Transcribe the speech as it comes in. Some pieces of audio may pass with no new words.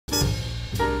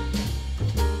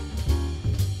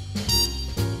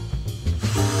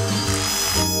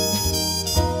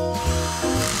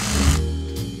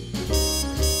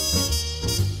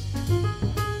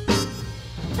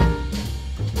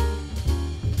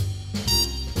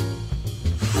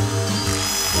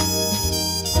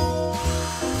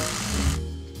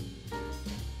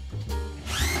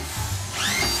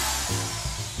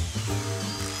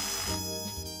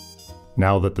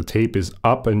Now that the tape is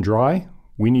up and dry,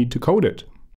 we need to coat it.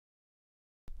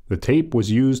 The tape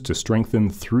was used to strengthen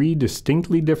 3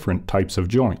 distinctly different types of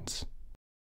joints.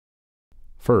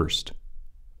 First,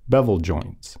 bevel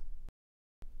joints.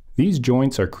 These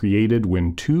joints are created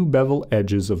when 2 bevel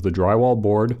edges of the drywall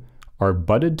board are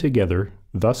butted together,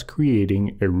 thus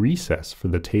creating a recess for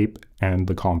the tape and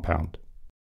the compound.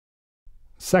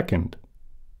 Second,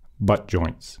 butt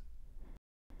joints.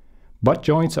 Butt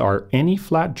joints are any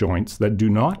flat joints that do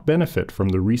not benefit from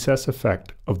the recess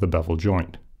effect of the bevel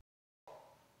joint.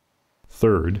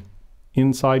 Third,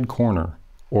 inside corner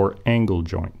or angle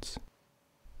joints.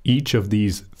 Each of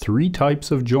these 3 types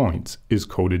of joints is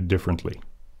coated differently.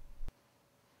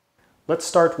 Let's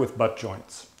start with butt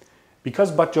joints. Because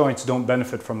butt joints don't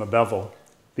benefit from the bevel,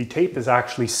 the tape is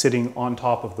actually sitting on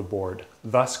top of the board,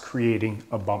 thus creating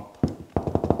a bump.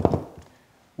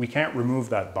 We can't remove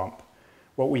that bump.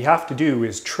 What we have to do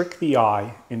is trick the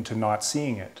eye into not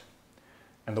seeing it.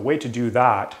 And the way to do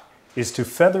that is to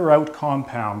feather out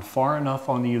compound far enough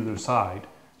on either side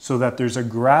so that there's a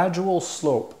gradual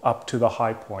slope up to the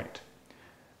high point.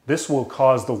 This will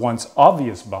cause the once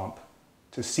obvious bump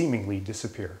to seemingly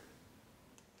disappear.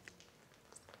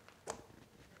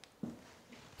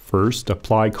 First,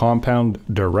 apply compound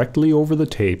directly over the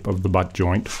tape of the butt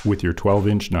joint with your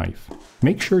 12-inch knife.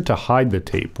 Make sure to hide the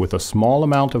tape with a small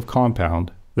amount of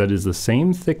compound that is the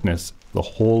same thickness the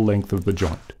whole length of the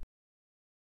joint.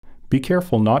 Be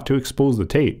careful not to expose the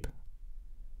tape.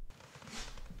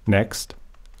 Next,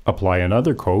 apply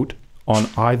another coat on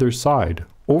either side,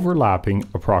 overlapping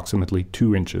approximately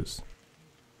 2 inches.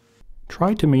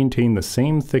 Try to maintain the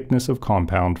same thickness of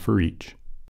compound for each.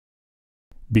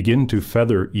 Begin to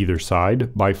feather either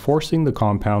side by forcing the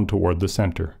compound toward the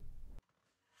center.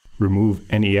 Remove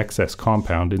any excess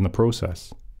compound in the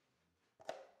process.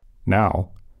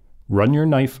 Now, run your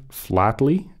knife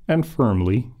flatly and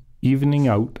firmly, evening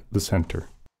out the center.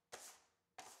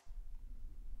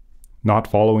 Not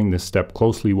following this step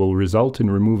closely will result in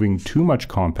removing too much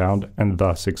compound and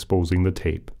thus exposing the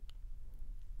tape.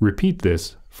 Repeat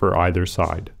this for either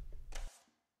side.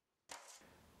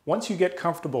 Once you get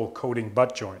comfortable coating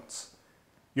butt joints,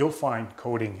 you'll find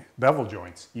coating bevel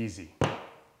joints easy.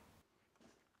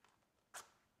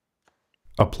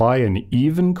 Apply an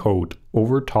even coat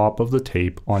over top of the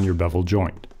tape on your bevel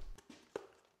joint.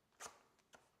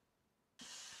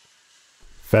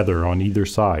 Feather on either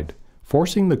side,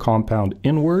 forcing the compound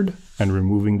inward and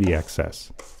removing the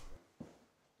excess.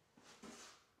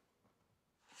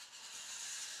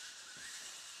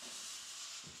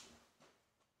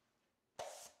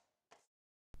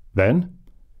 Then,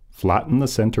 flatten the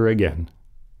center again.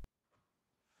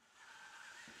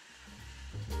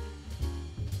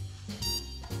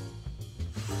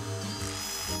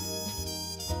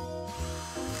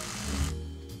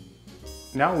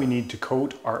 Now we need to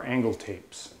coat our angle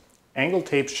tapes. Angle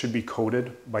tapes should be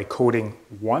coated by coating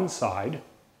one side,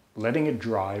 letting it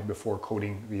dry before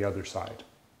coating the other side.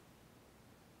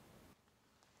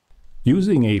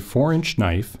 Using a 4-inch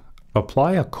knife,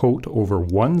 apply a coat over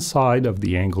one side of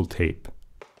the angle tape.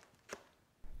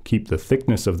 Keep the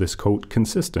thickness of this coat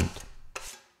consistent.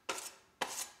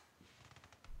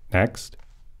 Next,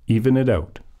 even it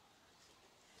out.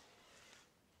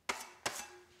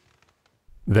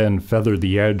 Then feather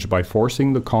the edge by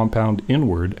forcing the compound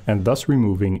inward and thus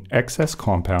removing excess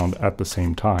compound at the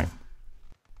same time.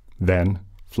 Then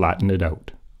flatten it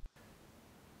out.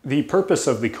 The purpose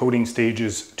of the coating stage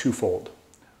is twofold.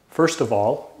 First of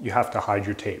all, you have to hide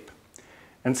your tape.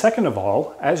 And second of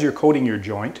all, as you're coating your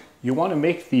joint, you want to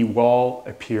make the wall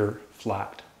appear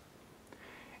flat.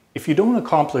 If you don't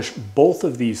accomplish both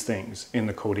of these things in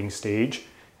the coating stage,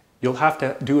 you'll have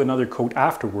to do another coat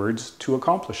afterwards to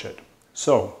accomplish it.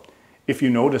 So, if you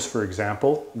notice, for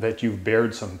example, that you've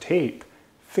bared some tape,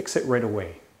 fix it right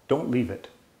away. Don't leave it.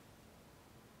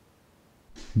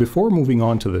 Before moving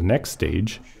on to the next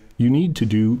stage, you need to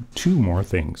do 2 more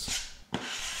things.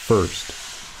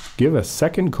 First, give a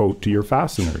second coat to your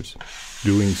fasteners,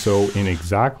 doing so in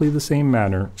exactly the same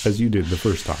manner as you did the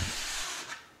first time.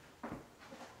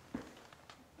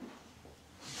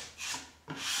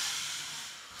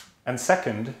 And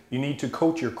second, you need to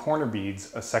coat your corner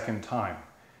beads a second time.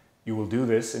 You will do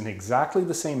this in exactly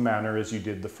the same manner as you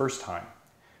did the first time.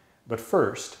 But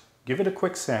first, give it a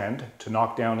quick sand to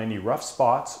knock down any rough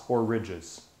spots or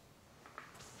ridges.